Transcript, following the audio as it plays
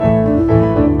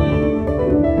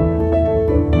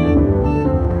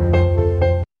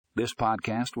This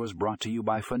podcast was brought to you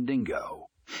by Fundingo.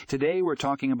 Today we're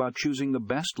talking about choosing the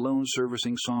best loan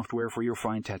servicing software for your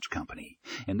Fintech company.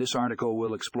 In this article,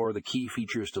 we'll explore the key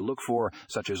features to look for,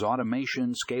 such as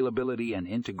automation, scalability, and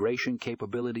integration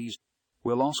capabilities.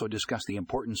 We'll also discuss the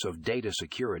importance of data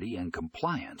security and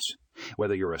compliance.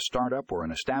 Whether you're a startup or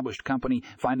an established company,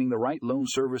 finding the right loan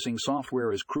servicing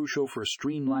software is crucial for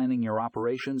streamlining your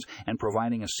operations and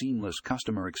providing a seamless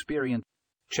customer experience.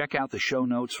 Check out the show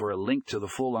notes for a link to the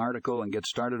full article and get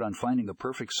started on finding the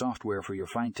perfect software for your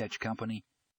Fintech company.